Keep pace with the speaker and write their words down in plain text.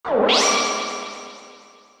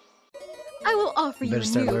I will offer you a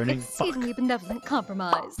new, exceedingly benevolent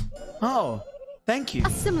compromise. Oh, thank you.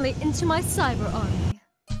 Assimilate into my cyber army.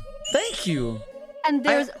 Thank you. And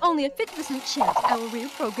there's only a 50% chance I will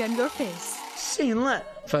reprogram your face. Seen that?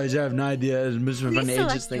 I have no idea. It's from the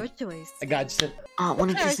ages thing. Choice. I got you. What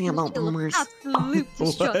did you say about boomers? Absolute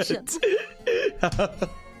destruction.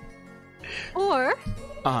 Or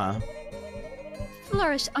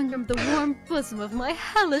flourish under the warm bosom of my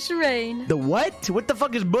hellish reign. The what? What the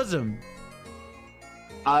fuck is bosom?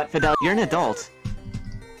 Fidel, you're an adult.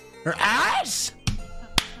 Her ass?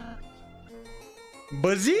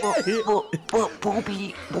 Buzzy?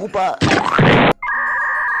 Booby, booba.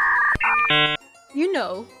 You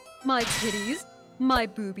know, my titties, my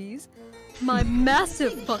boobies, my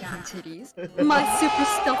massive fucking titties, my super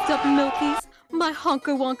stuffed up milkies, my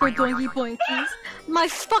honker wonker doinky boinkies, my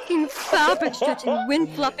fucking fabric stretching, wind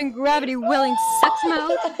flapping, gravity welling sex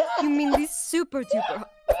mouth. You mean these super duper,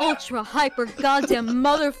 ultra hyper goddamn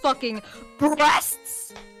motherfucking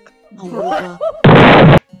breasts?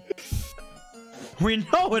 We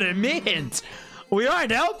know what it means. We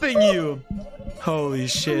aren't helping you. Holy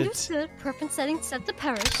shit. Understood. Preference settings set to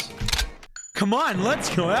perish. Come on, let's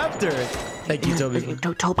go after it. Thank you, Toby.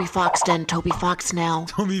 Toby Fox then. Toby Fox now.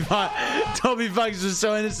 Toby Fox is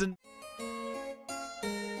so innocent.